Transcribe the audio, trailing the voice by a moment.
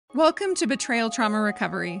Welcome to Betrayal Trauma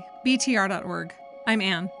Recovery, BTR.org. I'm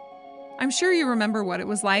Anne. I'm sure you remember what it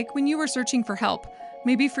was like when you were searching for help,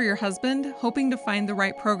 maybe for your husband, hoping to find the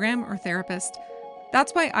right program or therapist.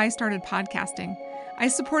 That's why I started podcasting. I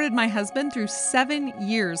supported my husband through 7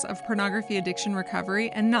 years of pornography addiction recovery,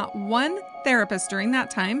 and not one therapist during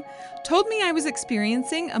that time told me I was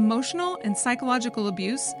experiencing emotional and psychological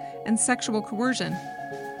abuse and sexual coercion.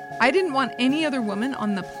 I didn't want any other woman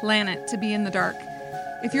on the planet to be in the dark.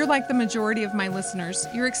 If you're like the majority of my listeners,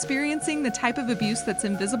 you're experiencing the type of abuse that's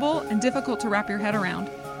invisible and difficult to wrap your head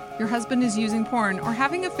around. Your husband is using porn or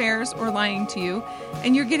having affairs or lying to you,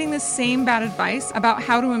 and you're getting the same bad advice about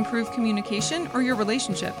how to improve communication or your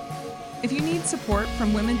relationship. If you need support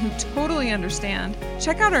from women who totally understand,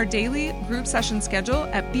 check out our daily group session schedule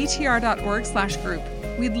at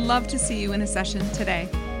btr.org/group. We'd love to see you in a session today.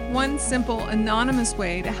 One simple, anonymous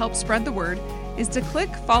way to help spread the word is to click,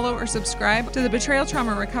 follow, or subscribe to the Betrayal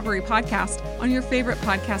Trauma Recovery podcast on your favorite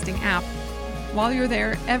podcasting app. While you're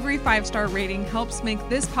there, every 5-star rating helps make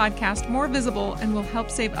this podcast more visible and will help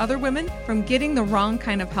save other women from getting the wrong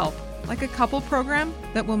kind of help, like a couple program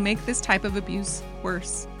that will make this type of abuse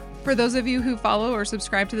worse. For those of you who follow or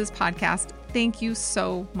subscribe to this podcast, thank you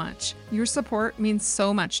so much. Your support means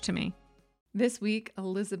so much to me. This week,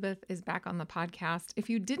 Elizabeth is back on the podcast. If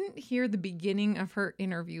you didn't hear the beginning of her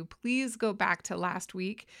interview, please go back to last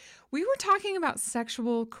week. We were talking about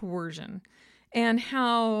sexual coercion and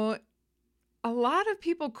how a lot of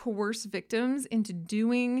people coerce victims into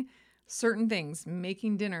doing certain things,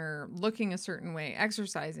 making dinner, looking a certain way,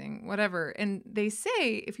 exercising, whatever. And they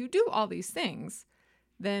say, if you do all these things,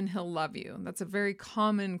 then he'll love you. That's a very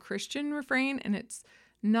common Christian refrain, and it's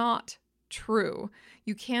not true.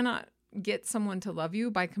 You cannot get someone to love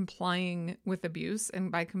you by complying with abuse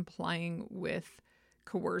and by complying with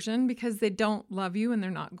coercion, because they don't love you and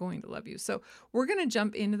they're not going to love you. So we're going to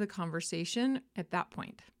jump into the conversation at that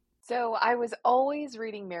point. So I was always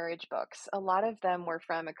reading marriage books. A lot of them were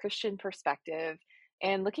from a Christian perspective.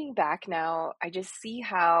 And looking back now, I just see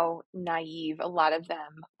how naive a lot of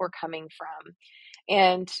them were coming from.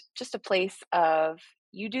 And just a place of,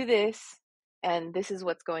 you do this, and this is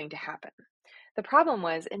what's going to happen. The problem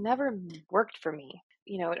was it never worked for me.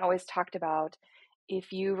 It always talked about,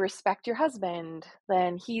 if you respect your husband,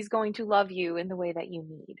 then he's going to love you in the way that you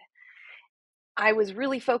need. I was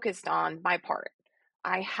really focused on my part.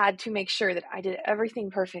 I had to make sure that I did everything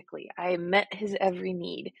perfectly. I met his every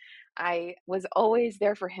need. I was always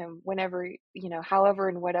there for him whenever, however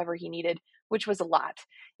and whatever he needed, which was a lot.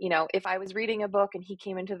 If I was reading a book and he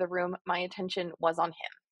came into the room, my attention was on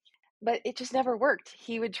him. But it just never worked.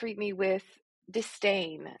 He would treat me with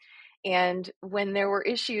disdain. And when there were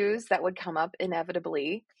issues that would come up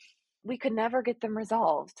inevitably, we could never get them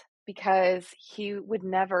resolved because he would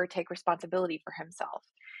never take responsibility for himself.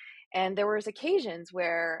 And there was occasions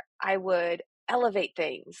where I would elevate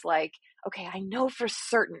things like, okay, I know for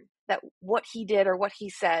certain that what he did or what he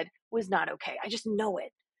said was not okay. I just know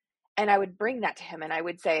it. And I would bring that to him and I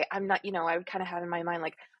would say, I'm not, I would kind of have in my mind,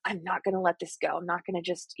 like, I'm not going to let this go. I'm not going to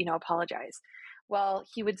just, apologize. Well,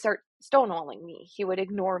 he would start stonewalling me. He would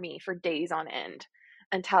ignore me for days on end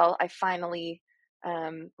until I finally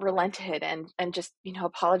relented and just,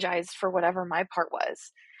 apologized for whatever my part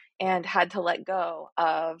was and had to let go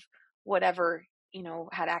of whatever,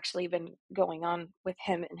 had actually been going on with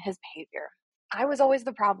him and his behavior. I was always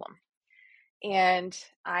the problem. And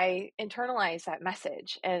I internalized that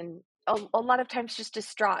message and a lot of times just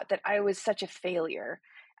distraught that I was such a failure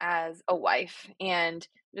as a wife, and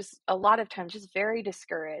just a lot of times just very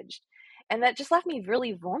discouraged. And that just left me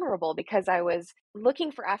really vulnerable because I was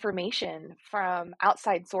looking for affirmation from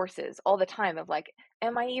outside sources all the time of like,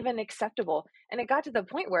 am I even acceptable? And it got to the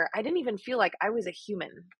point where I didn't even feel like I was a human.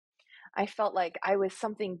 I felt like I was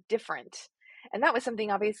something different. And that was something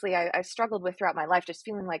obviously I struggled with throughout my life, just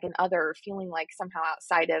feeling like an other, feeling like somehow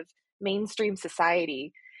outside of mainstream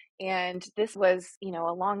society. And this was,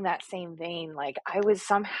 along that same vein, like I was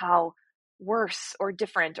somehow worse or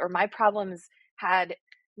different, or my problems had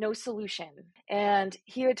no solution. And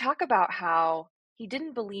he would talk about how he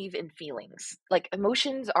didn't believe in feelings. Like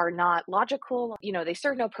emotions are not logical, they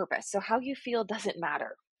serve no purpose. So how you feel doesn't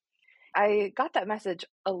matter. I got that message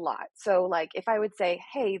a lot. So, like, if I would say,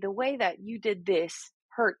 hey, the way that you did this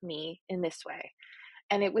hurt me in this way,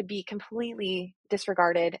 and it would be completely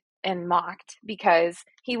disregarded and mocked because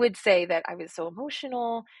he would say that I was so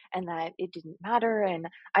emotional and that it didn't matter and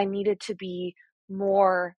I needed to be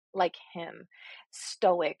more like him,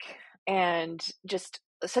 stoic and just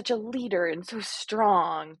such a leader and so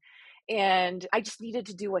strong. And I just needed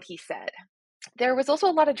to do what he said. There was also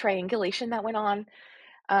a lot of triangulation that went on.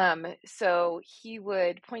 So he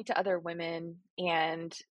would point to other women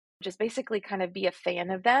and just basically kind of be a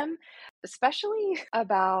fan of them, especially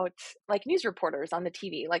about like news reporters on the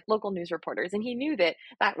TV, like local news reporters. And he knew that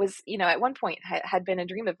that was, at one point had been a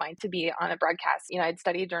dream of mine to be on a broadcast. I'd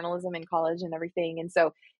studied journalism in college and everything. And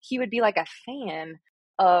so he would be like a fan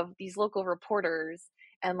of these local reporters.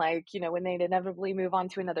 And like, when they'd inevitably move on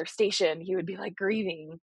to another station, he would be like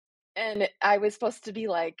grieving, and I was supposed to be,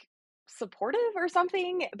 like, supportive or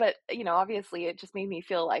something, but, obviously it just made me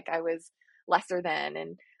feel like I was lesser than,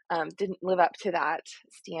 and, didn't live up to that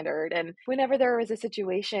standard. And whenever there was a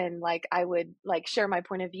situation, like, I would, like, share my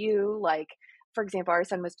point of view, like, for example, our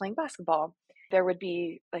son was playing basketball. There would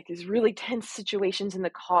be, like, these really tense situations in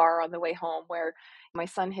the car on the way home where my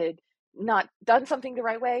son had not done something the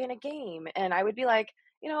right way in a game, and I would be like,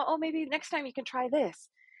 "Oh, maybe next time you can try this."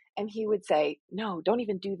 And he would say, "No, don't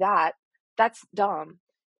even do that. That's dumb."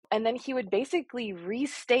 And then he would basically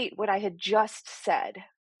restate what I had just said.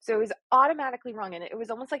 So it was automatically wrong. And it was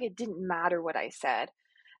almost like it didn't matter what I said.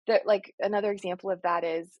 That, like, another example of that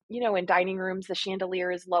is, in dining rooms, the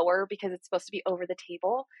chandelier is lower because it's supposed to be over the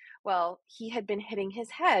table. Well, he had been hitting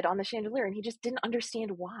his head on the chandelier and he just didn't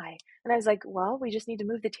understand why. And I was like, well, we just need to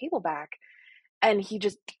move the table back. And he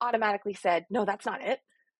just automatically said, no, that's not it.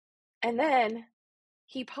 And then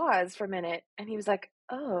he paused for a minute and he was like,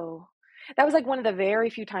 "Oh." That was, like, one of the very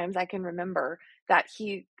few times I can remember that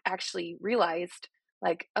he actually realized,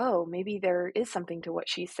 like, "Oh, maybe there is something to what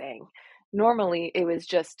she's saying." Normally, it was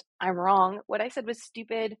just, "I'm wrong. What I said was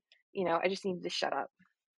stupid. I just needed to shut up."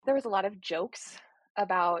 There was a lot of jokes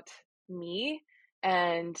about me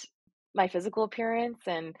and my physical appearance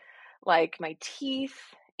and, like, my teeth,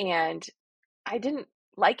 and I didn't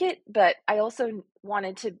like it, but I also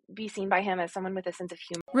wanted to be seen by him as someone with a sense of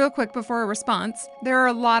humor. Real quick before a response, there are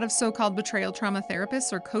a lot of so called betrayal trauma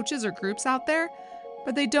therapists or coaches or groups out there,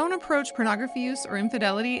 but they don't approach pornography use or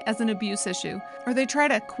infidelity as an abuse issue, or they try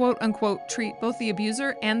to quote unquote treat both the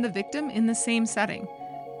abuser and the victim in the same setting,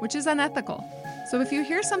 which is unethical. So if you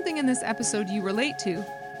hear something in this episode you relate to,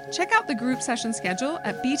 check out the group session schedule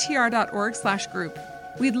at btr.org/group.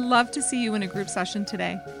 We'd love to see you in a group session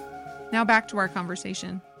today. Now back to our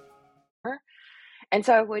conversation. And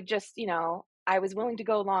so I would just, I was willing to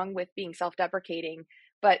go along with being self-deprecating,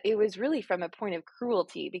 but it was really from a point of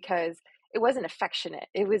cruelty because it wasn't affectionate.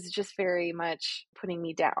 It was just very much putting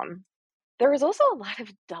me down. There was also a lot of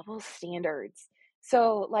double standards.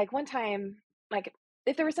 So, like, one time, like,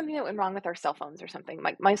 if there was something that went wrong with our cell phones or something,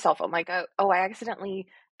 like my cell phone, like, oh, I accidentally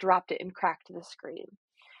dropped it and cracked the screen.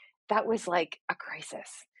 That was like a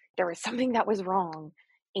crisis. There was something that was wrong,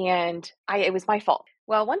 and it was my fault.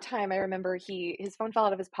 Well, one time I remember his phone fell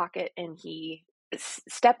out of his pocket and he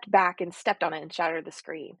stepped back and stepped on it and shattered the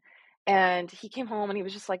screen. And he came home and he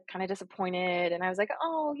was just like kind of disappointed, and I was like,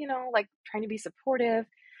 "Oh, like trying to be supportive."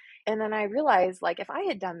 And then I realized, like, if I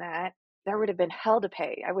had done that, there would have been hell to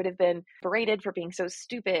pay. I would have been berated for being so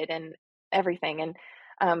stupid and everything. And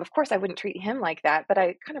of course, I wouldn't treat him like that. But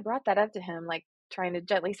I kind of brought that up to him, like trying to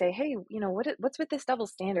gently say, "Hey, what's with this double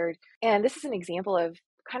standard?" And this is an example of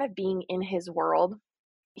kind of being in his world.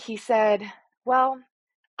 He said, "Well,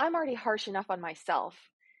 I'm already harsh enough on myself,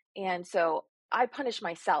 and so I punish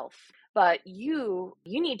myself. But you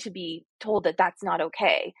need to be told that that's not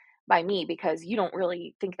okay by me because you don't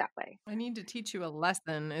really think that way." I need to teach you a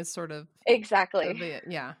lesson is sort of Exactly.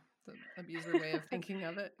 the abuser way of thinking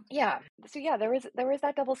of it. Yeah. So yeah, there was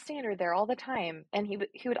that double standard there all the time, and he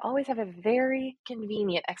would always have a very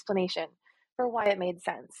convenient explanation for why it made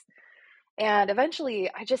sense. And eventually,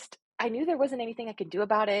 I knew there wasn't anything I could do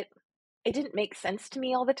about it. It didn't make sense to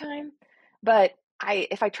me all the time, but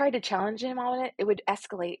if I tried to challenge him on it, it would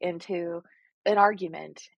escalate into an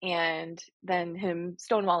argument and then him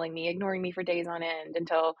stonewalling me, ignoring me for days on end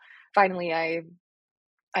until finally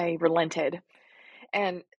I relented.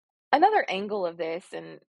 And another angle of this,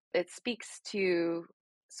 and it speaks to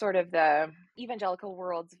sort of the evangelical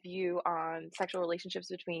world's view on sexual relationships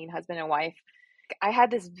between husband and wife. I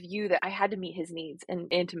had this view that I had to meet his needs in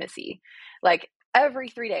intimacy. Like every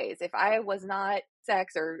 3 days, if I was not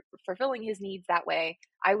sex or fulfilling his needs that way,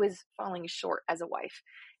 I was falling short as a wife.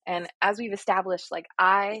 And as we've established, like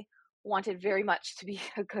I wanted very much to be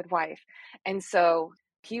a good wife. And so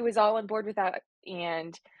he was all on board with that.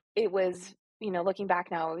 And it was, looking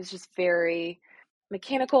back now, it was just very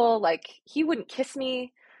mechanical. Like he wouldn't kiss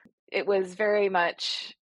me. It was very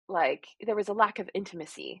much like there was a lack of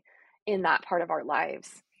intimacy in that part of our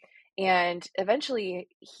lives. And eventually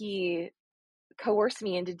he coerced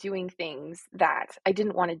me into doing things that I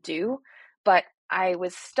didn't want to do, but I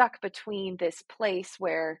was stuck between this place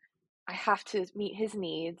where I have to meet his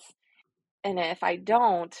needs And if I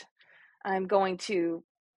don't, I'm going to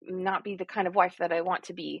not be the kind of wife that I want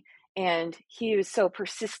to be. And he was so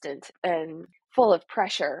persistent and full of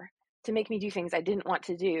pressure to make me do things I didn't want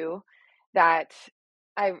to do that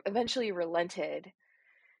I eventually relented.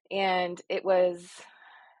 And it was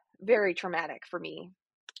very traumatic for me.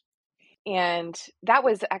 And that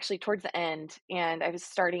was actually towards the end. And I was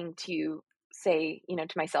starting to say, to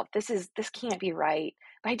myself, this can't be right.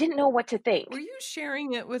 But I didn't know what to Were think. you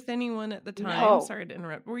sharing it with anyone at the time? No, Sorry to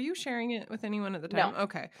interrupt. Were you sharing it with anyone at the time? no.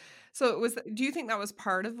 Okay. So do you think that was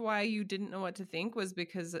part of why you didn't know what to think, was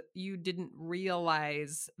because you didn't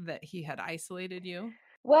realize that he had isolated you?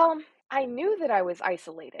 Well, I knew that I was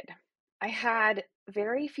isolated. I had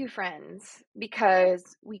very few friends because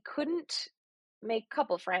we couldn't make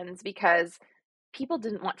couple friends because people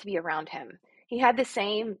didn't want to be around him. He had the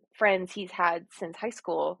same friends he's had since high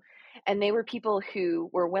school, and they were people who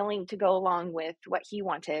were willing to go along with what he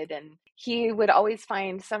wanted. And he would always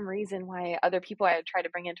find some reason why other people I would try to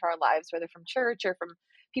bring into our lives, whether from church or from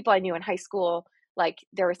people I knew in high school, like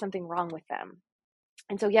there was something wrong with them.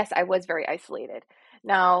 And so, yes, I was very isolated.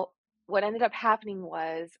 Now, what ended up happening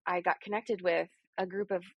was I got connected with a group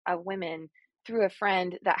of women through a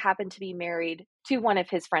friend that happened to be married to one of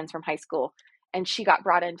his friends from high school. And she got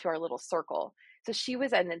brought into our little circle. So she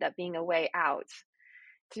was ended up being a way out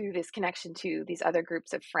through this connection to these other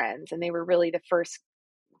groups of friends. And they were really the first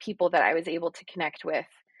people that I was able to connect with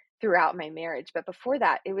throughout my marriage. But before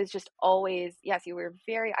that, it was just always, yes, you were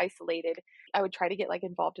very isolated. I would try to get like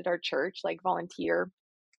involved at our church, like volunteer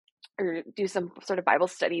or do some sort of Bible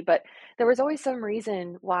study, but there was always some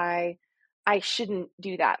reason why I shouldn't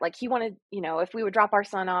do that. Like he wanted, if we would drop our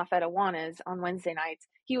son off at Awana's on Wednesday nights,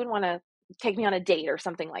 he would want to take me on a date or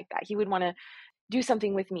something like that. He would want to do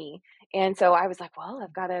something with me. And so I was like, well,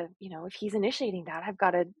 I've got to, if he's initiating that, I've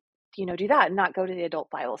got to, do that and not go to the adult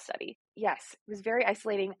Bible study. Yes, it was very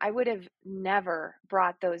isolating. I would have never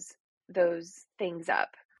brought those things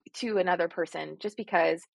up to another person just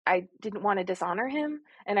because I didn't want to dishonor him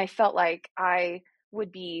and I felt like I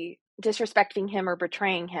would be disrespecting him or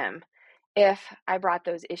betraying him if I brought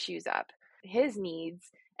those issues up. His needs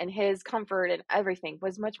and his comfort and everything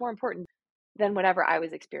was much more important than whatever I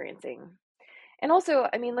was experiencing. And also,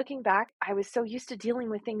 I mean, looking back, I was so used to dealing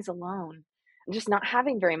with things alone, just not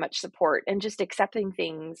having very much support and just accepting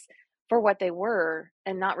things for what they were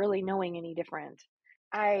and not really knowing any different.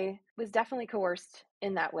 I was definitely coerced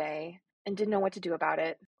in that way and didn't know what to do about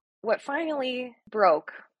it. What finally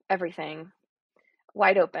broke everything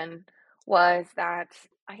wide open was that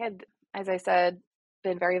I had, as I said,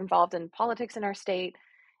 been very involved in politics in our state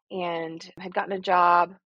and had gotten a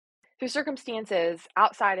job through circumstances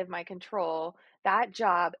outside of my control. That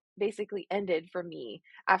job basically ended for me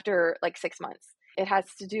after like 6 months. It has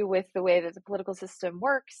to do with the way that the political system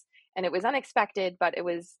works, and it was unexpected, but it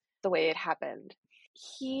was the way it happened.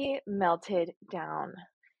 He melted down.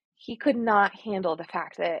 He could not handle the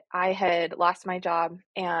fact that I had lost my job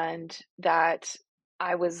and that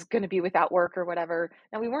I was going to be without work or whatever.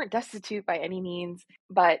 Now, we weren't destitute by any means,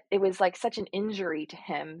 but it was like such an injury to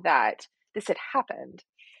him that this had happened.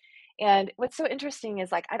 And what's so interesting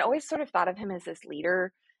is like I'd always sort of thought of him as this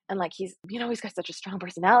leader and like he's got such a strong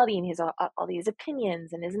personality and he's all these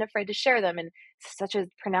opinions and isn't afraid to share them and such a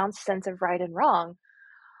pronounced sense of right and wrong.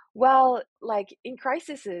 Well, like in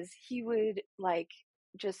crises, he would like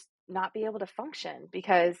just not be able to function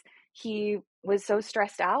because he was so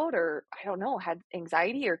stressed out or I don't know, had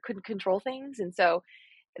anxiety or couldn't control things. And so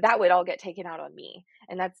that would all get taken out on me.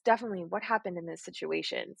 And that's definitely what happened in this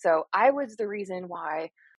situation. So I was the reason why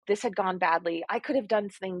this had gone badly. I could have done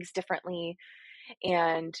things differently.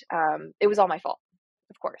 And it was all my fault,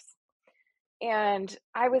 of course. And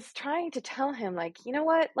I was trying to tell him, like, you know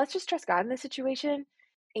what? Let's just trust God in this situation.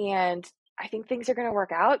 And I think things are going to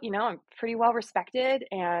work out. I'm pretty well respected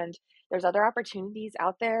and there's other opportunities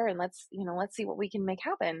out there. And let's see what we can make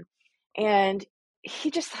happen. And he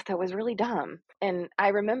just thought that was really dumb. And I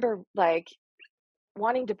remember like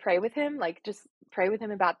wanting to pray with him, like just pray with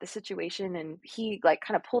him about the situation. And he like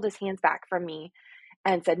kind of pulled his hands back from me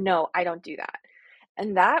and said, no, I don't do that.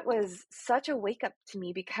 And that was such a wake up to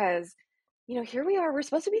me because, here we are, we're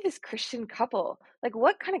supposed to be this Christian couple. Like,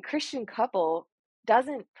 what kind of Christian couple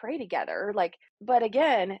doesn't pray together? Like, but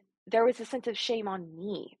again, there was a sense of shame on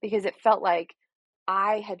me because it felt like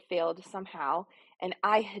I had failed somehow and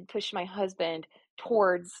I had pushed my husband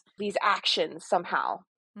towards these actions somehow.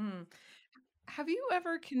 Hmm. Have you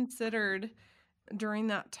ever considered during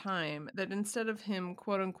that time that instead of him,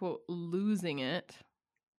 quote unquote, losing it,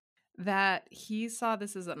 that he saw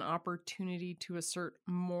this as an opportunity to assert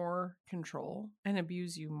more control and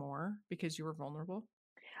abuse you more because you were vulnerable?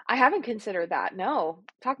 I haven't considered that. No.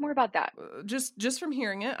 Talk more about that. Just from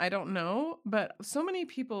hearing it, I don't know, but so many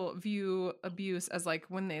people view abuse as like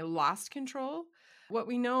when they lost control. What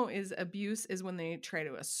we know is abuse is when they try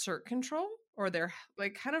to assert control, or they're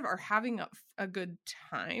like kind of are having a good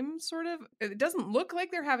time, sort of. It doesn't look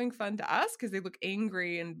like they're having fun to us because they look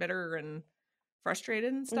angry and bitter and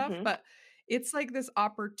frustrated and stuff, Mhm. but it's like this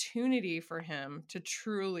opportunity for him to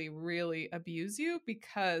truly really abuse you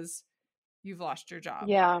because you've lost your job.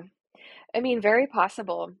 Yeah. I mean, very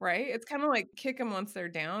possible. Right? It's kinda like kick them once they're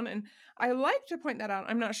down, and I like to point that out.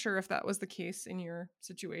 I'm not sure if that was the case in your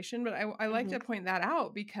situation, but I like to Mhm. point that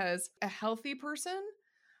out because a healthy person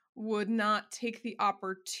would not take the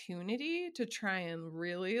opportunity to try and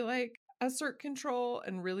really, like, assert control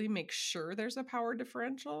and really make sure there's a power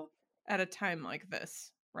differential at a time like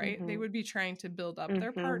this, right? They Mhm. would be trying to build up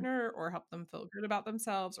their Mhm. partner or help them feel good about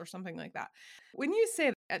themselves or something like that. When you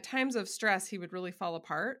say at times of stress, he would really fall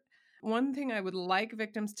apart, one thing I would like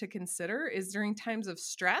victims to consider is during times of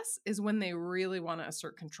stress is when they really wanna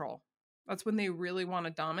assert control. That's when they really wanna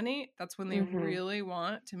dominate. That's when they Mhm. really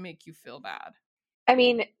want to make you feel bad. I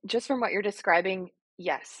mean, just from what you're describing,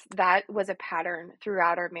 yes, that was a pattern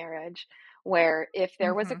throughout our marriage where if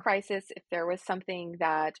there was a Mhm. crisis, if there was something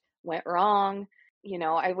that went wrong,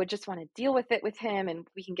 I would just want to deal with it with him and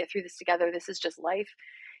we can get through this together. This is just life.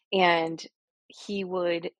 And he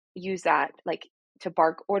would use that like to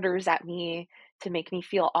bark orders at me, to make me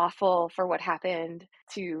feel awful for what happened,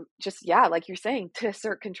 to just, yeah, like you're saying, to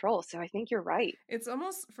assert control. So I think you're right. It's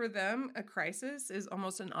almost for them, a crisis is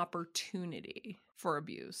almost an opportunity for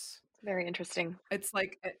abuse. Very interesting. It's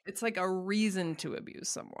like a reason to abuse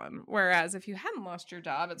someone. Whereas if you hadn't lost your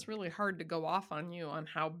job, it's really hard to go off on you on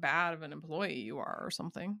how bad of an employee you are or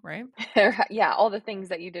something, right? Yeah, all the things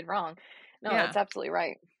that you did wrong. No, Yeah. that's absolutely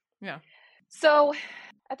right. Yeah. So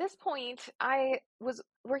at this point, I was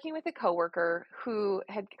working with a coworker who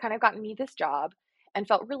had kind of gotten me this job and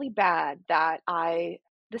felt really bad that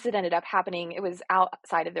this had ended up happening. It was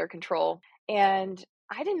outside of their control. And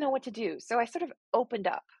I didn't know what to do. So I sort of opened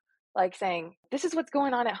up, like saying, "This is what's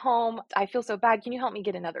going on at home. I feel so bad. Can you help me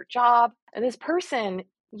get another job?" And this person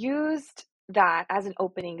used that as an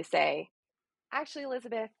opening to say, "Actually,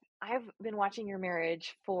 Elizabeth, I've been watching your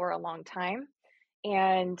marriage for a long time,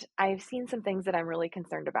 and I've seen some things that I'm really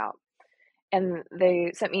concerned about." And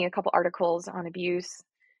they sent me a couple articles on abuse.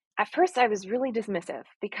 At first, I was really dismissive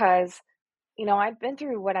because, I'd been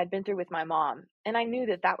through what I'd been through with my mom, and I knew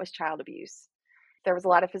that that was child abuse. There was a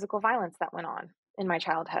lot of physical violence that went on in my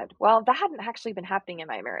childhood. Well, that hadn't actually been happening in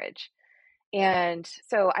my marriage. And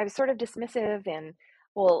so I was sort of dismissive and,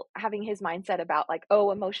 well, having his mindset about like,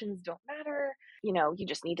 oh, emotions don't matter. You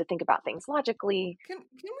just need to think about things logically. Can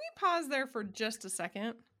we pause there for just a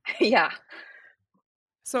second? Yeah.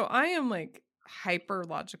 So I am like hyper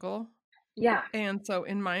logical. Yeah. And so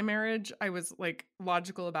in my marriage, I was like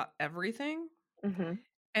logical about everything. Hmm.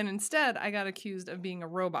 And instead, I got accused of being a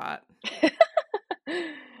robot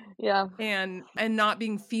Yeah. and not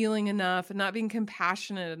being feeling enough and not being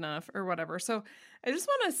compassionate enough or whatever. So I just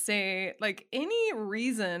want to say like any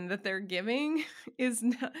reason that they're giving is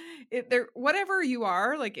not they're whatever you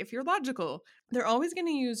are, like if you're logical, they're always going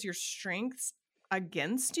to use your strengths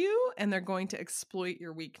against you and they're going to exploit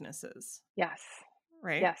your weaknesses. Yes.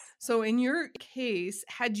 Right? Yes. So in your case,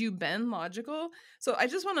 had you been logical, so I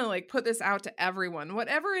just want to like put this out to everyone.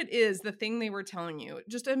 Whatever it is, the thing they were telling you,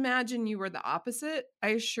 just imagine you were the opposite. I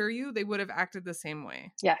assure you they would have acted the same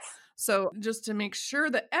way. Yes. So just to make sure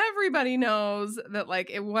that everybody knows that like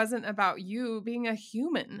it wasn't about you being a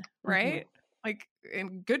human, Hmm. right? Like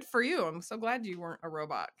and good for you. I'm so glad you weren't a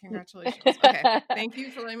robot. Congratulations. Okay. Thank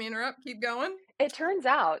you for letting me interrupt. Keep going. It turns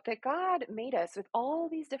out that God made us with all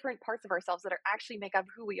these different parts of ourselves that are actually make up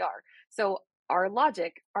who we are. So our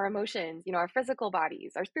logic, our emotions, our physical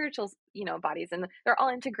bodies, our spiritual, bodies, and they're all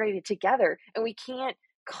integrated together. And we can't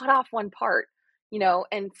cut off one part,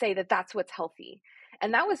 and say that that's what's healthy.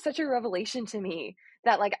 And that was such a revelation to me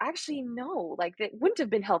that, like, actually, no, like, it wouldn't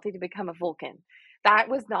have been healthy to become a Vulcan. That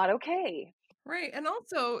was not okay. Right. And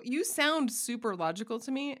also, you sound super logical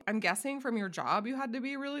to me. I'm guessing from your job, you had to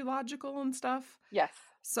be really logical and stuff. Yes.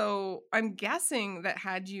 So I'm guessing that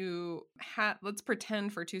had you had, let's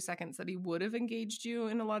pretend for 2 seconds that he would have engaged you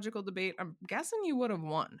in a logical debate. I'm guessing you would have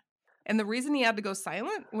won. And the reason he had to go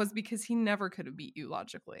silent was because he never could have beat you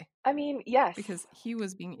logically I mean, yes. because he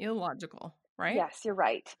was being illogical, right? Yes, you're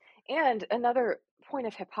right. And another point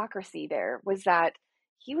of hypocrisy there was that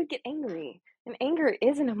he would get angry, and anger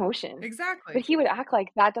is an emotion, but Exactly. he would act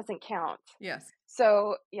like that doesn't count. Yes.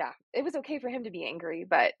 So, yeah, it was okay for him to be angry,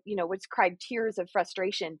 but, would cried tears of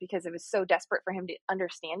frustration because it was so desperate for him to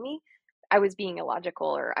understand me. I was being illogical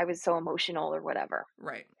or I was so emotional or whatever.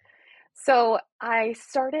 Right. So I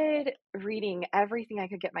started reading everything I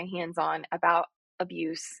could get my hands on about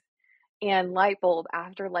abuse, and light bulb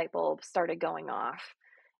after light bulb started going off.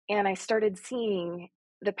 And I started seeing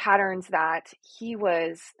the patterns that he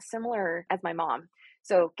was similar as my mom.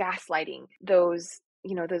 So gaslighting, those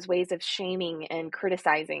ways of shaming and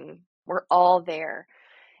criticizing were all there.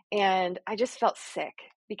 And I just felt sick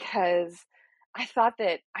because I thought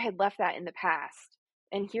that I had left that in the past.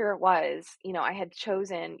 And here it was, I had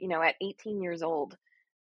chosen, at 18 years old,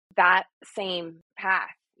 that same path,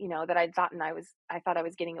 that I thought I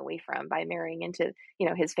was getting away from by marrying into,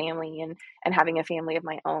 his family and having a family of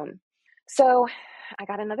my own. So I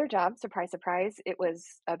got another job, surprise, surprise. It was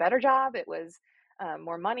a better job. It was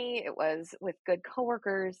more money. It was with good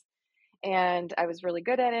coworkers, and I was really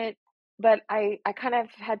good at it. But I kind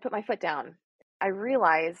of had put my foot down. I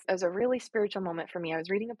realized it was a really spiritual moment for me. I was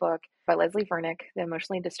reading a book by Leslie Vernick, The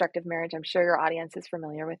Emotionally Destructive Marriage. I'm sure your audience is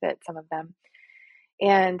familiar with it, some of them.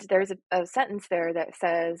 And there's a sentence there that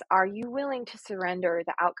says, "Are you willing to surrender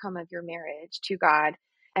the outcome of your marriage to God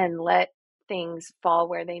and let things fall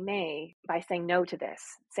where they may by saying no to this,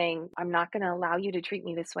 saying, I'm not going to allow you to treat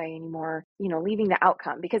me this way anymore, leaving the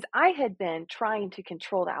outcome?" Because I had been trying to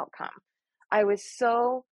control the outcome. I was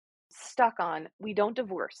so stuck on, we don't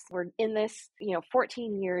divorce. We're in this,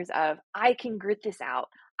 14 years of, I can grit this out.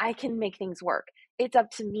 I can make things work. It's up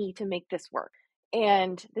to me to make this work.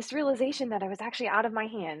 And this realization that I was actually out of my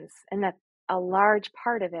hands and that a large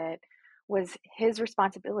part of it was his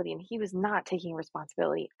responsibility, and he was not taking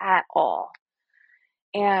responsibility at all.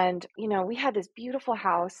 And, we had this beautiful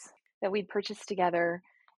house that we'd purchased together.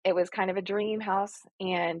 It was kind of a dream house,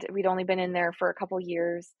 and we'd only been in there for a couple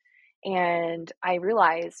years. And I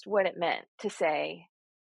realized what it meant to say,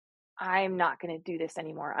 I'm not going to do this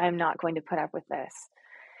anymore. I'm not going to put up with this.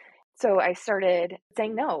 So I started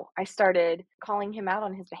saying no. I started calling him out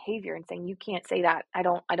on his behavior and saying, you can't say that. I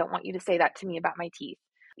don't want you to say that to me about my teeth.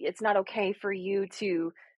 It's not okay for you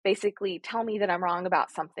to basically tell me that I'm wrong about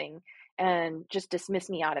something and just dismiss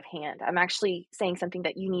me out of hand. I'm actually saying something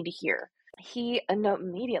that you need to hear. He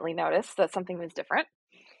immediately noticed that something was different,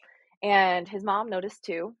 and his mom noticed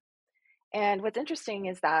too. And what's interesting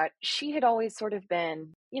is that she had always sort of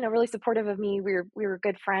been, really supportive of me. We were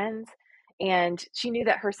good friends, and she knew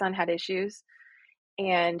that her son had issues,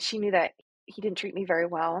 and she knew that he didn't treat me very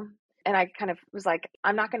well. And I kind of was like,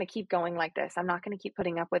 I'm not going to keep going like this. I'm not going to keep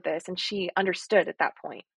putting up with this. And she understood at that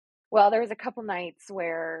point. Well, there was a couple nights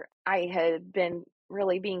where I had been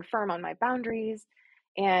really being firm on my boundaries,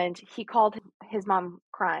 and he called his mom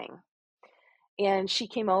crying. And she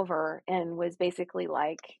came over and was basically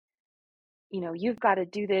like, you've got to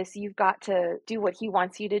do this. You've got to do what he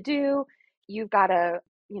wants you to do. You've got to,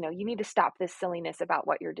 you need to stop this silliness about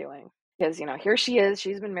what you're doing. Because, here she is.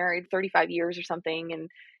 She's been married 35 years or something. And,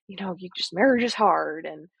 marriage is hard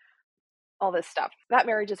and all this stuff. That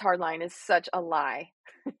marriage is hard line is such a lie.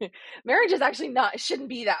 Marriage is actually shouldn't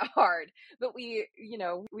be that hard. But we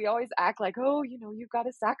always act like, oh, you've got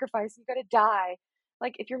to sacrifice. You've got to die.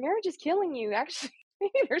 Like, if your marriage is killing you, actually,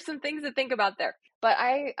 there's some things to think about there. But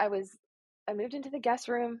I moved into the guest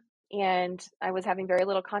room, and I was having very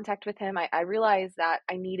little contact with him. I realized that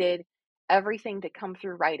I needed everything to come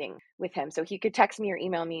through writing with him. So he could text me or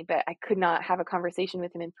email me, but I could not have a conversation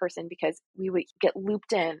with him in person because we would get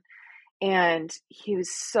looped in. And he was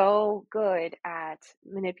so good at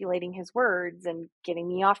manipulating his words and getting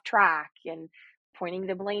me off track and pointing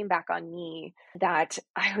the blame back on me that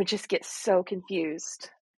I would just get so confused.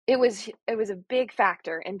 It was a big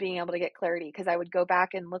factor in being able to get clarity, because I would go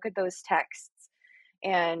back and look at those texts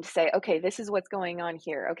and say, okay, this is what's going on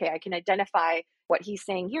here. Okay, I can identify what he's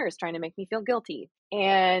saying here is trying to make me feel guilty.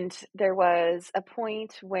 And there was a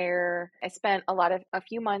point where I spent a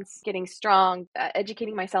few months getting strong,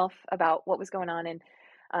 educating myself about what was going on.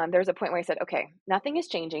 And there was a point where I said, okay, nothing is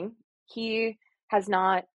changing. He has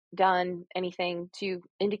not done anything to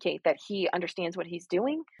indicate that he understands what he's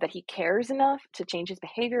doing, that he cares enough to change his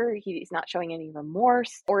behavior. He's not showing any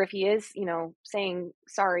remorse. Or if he is, saying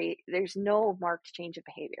sorry, there's no marked change of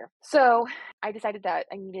behavior. So I decided that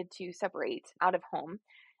I needed to separate out of home,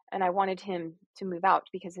 and I wanted him to move out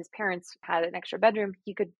because his parents had an extra bedroom.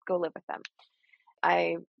 He could go live with them.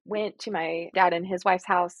 I went to my dad and his wife's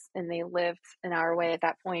house, and they lived an hour away at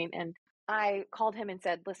that point. And I called him and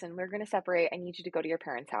said, listen, we're going to separate. I need you to go to your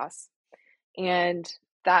parents' house. And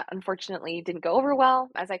that unfortunately didn't go over well,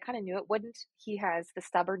 as I kind of knew it wouldn't. He has the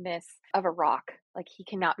stubbornness of a rock. Like, he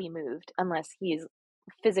cannot be moved unless he is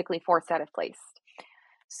physically forced out of place.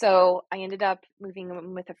 So I ended up moving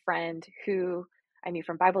in with a friend who I knew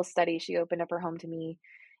from Bible study. She opened up her home to me.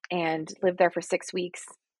 and lived there for 6 weeks.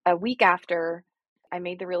 A week after, I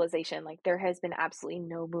made the realization, like, there has been absolutely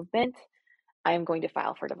no movement. I am going to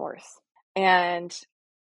file for divorce. And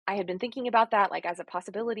I had been thinking about that, like, as a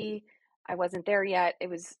possibility. I wasn't there yet. It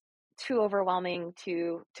was too overwhelming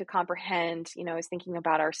to comprehend. I was thinking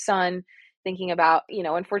about our son, thinking about,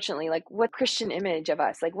 unfortunately, like, what Christian image of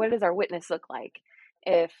us, like, what does our witness look like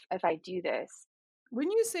if I do this? When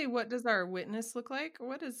you say what does our witness look like?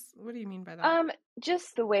 What do you mean by that? Um,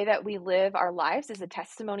 just the way that we live our lives is a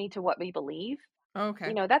testimony to what we believe.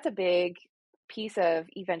 Okay. That's a big piece of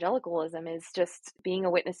evangelicalism, is just being a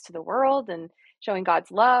witness to the world and showing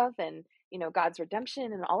God's love and, God's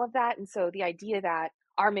redemption and all of that. And so the idea that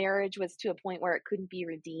our marriage was to a point where it couldn't be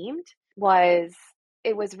redeemed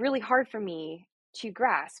it was really hard for me to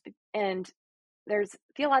grasp. And there's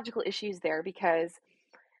theological issues there, because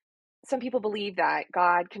some people believe that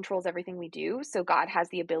God controls everything we do. So God has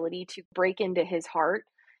the ability to break into his heart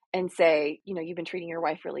and say, you've been treating your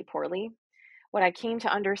wife really poorly. What I came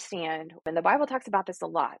to understand, and the Bible talks about this a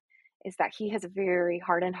lot, is that he has a very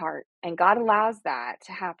hardened heart, and God allows that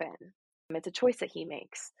to happen. It's a choice that he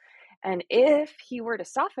makes. And if he were to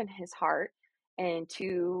soften his heart and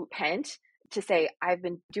to repent, to say, I've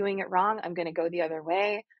been doing it wrong, I'm going to go the other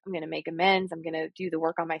way, I'm going to make amends, I'm going to do the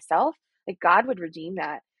work on myself, like, God would redeem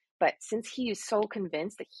that. But since he is so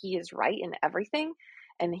convinced that he is right in everything,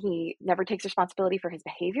 and he never takes responsibility for his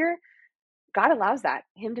behavior, God allows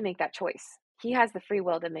him to make that choice. He has the free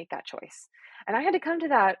will to make that choice. And I had to come to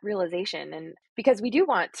that realization. And because we do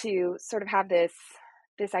want to sort of have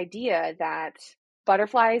this idea that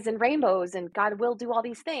butterflies and rainbows and God will do all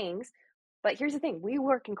these things. But here's the thing, we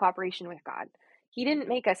work in cooperation with God. He didn't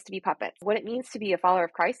make us to be puppets. What it means to be a follower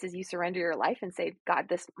of Christ is you surrender your life and say, God,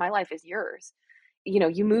 my life is yours.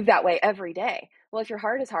 You move that way every day. Well, if your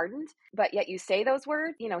heart is hardened, but yet you say those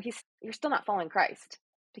words, you're still not following Christ,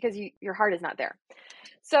 because your heart is not there.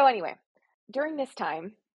 So anyway, during this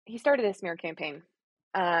time, he started a smear campaign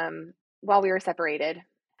while we were separated.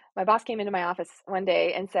 My boss came into my office one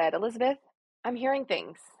day and said, Elizabeth, I'm hearing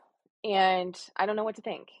things and I don't know what to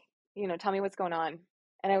think. Tell me what's going on.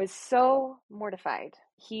 And I was so mortified.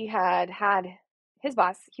 He had his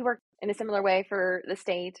boss, he worked in a similar way for the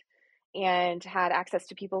state and had access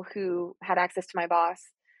to people who had access to my boss,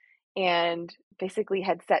 and basically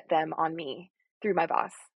had set them on me through my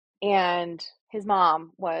boss. And his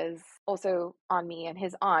mom was also on me, and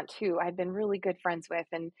his aunt, who I'd been really good friends with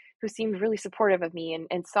and who seemed really supportive of me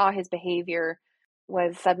and saw his behavior,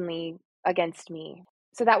 was suddenly against me.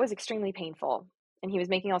 So that was extremely painful. And he was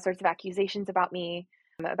making all sorts of accusations about me,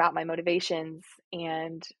 about my motivations,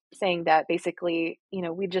 and saying that basically,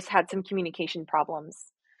 we just had some communication problems.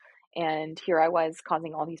 And here I was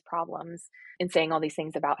causing all these problems and saying all these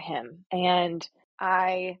things about him. And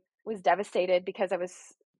I was devastated, because I was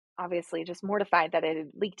obviously just mortified that it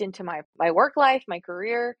had leaked into my work life, my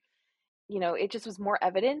career. It just was more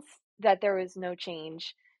evidence that there was no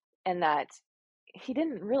change, and that he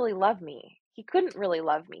didn't really love me. He couldn't really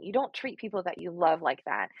love me. You don't treat people that you love like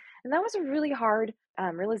that. And that was a really hard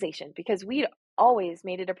realization, because we'd always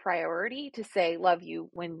made it a priority to say love you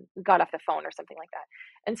when we got off the phone or something like that.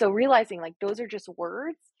 And so realizing, like, those are just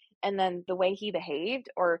words, and then the way he behaved,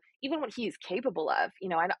 or even what he's capable of,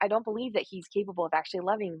 I don't believe that he's capable of actually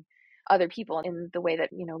loving other people in the way that,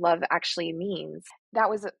 love actually means. That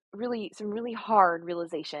was some really hard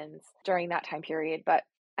realizations during that time period. But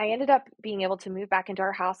I ended up being able to move back into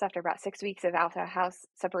our house after about 6 weeks of out-of-house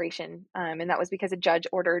separation. And that was because a judge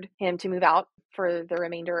ordered him to move out for the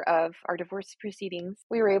remainder of our divorce proceedings.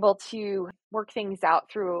 We were able to work things out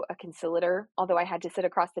through a conciliator, although I had to sit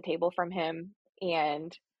across the table from him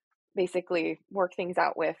and basically work things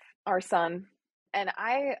out with our son. And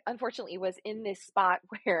I, unfortunately, was in this spot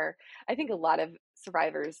where I think a lot of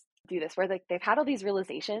survivors do this, where they've had all these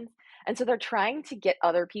realizations, and so they're trying to get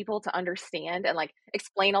other people to understand and, like,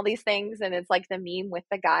 explain all these things. And it's like the meme with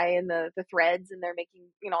the guy in the threads, and they're making,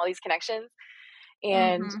 all these connections.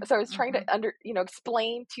 And so I was trying to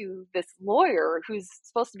explain to this lawyer who's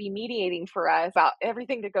supposed to be mediating for us about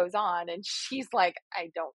everything that goes on. And she's like,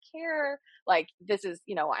 I don't care. Like, this is,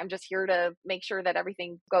 I'm just here to make sure that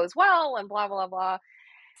everything goes well, and blah, blah, blah.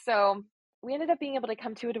 So we ended up being able to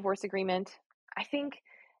come to a divorce agreement. I think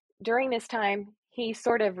during this time, he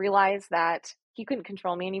sort of realized that he couldn't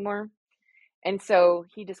control me anymore. And so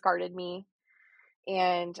he discarded me,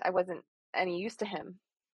 and I wasn't any use to him.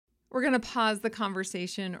 We're going to pause the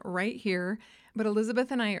conversation right here, but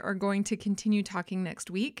Elizabeth and I are going to continue talking next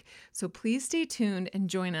week. So please stay tuned and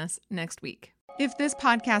join us next week. If this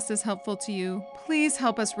podcast is helpful to you, please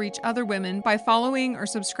help us reach other women by following or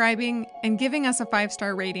subscribing and giving us a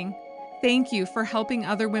 5-star rating. Thank you for helping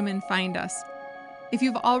other women find us. If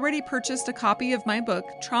you've already purchased a copy of my book,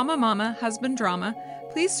 Trauma Mama, Husband Drama,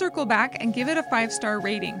 please circle back and give it a 5-star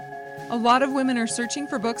rating. A lot of women are searching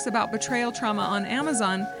for books about betrayal trauma on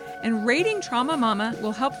Amazon, and rating Trauma Mama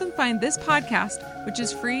will help them find this podcast, which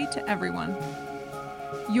is free to everyone.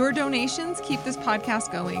 Your donations keep this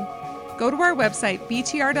podcast going. Go to our website,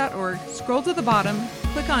 btr.org, scroll to the bottom,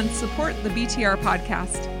 click on Support the BTR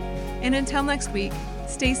Podcast. And until next week,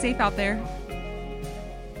 stay safe out there.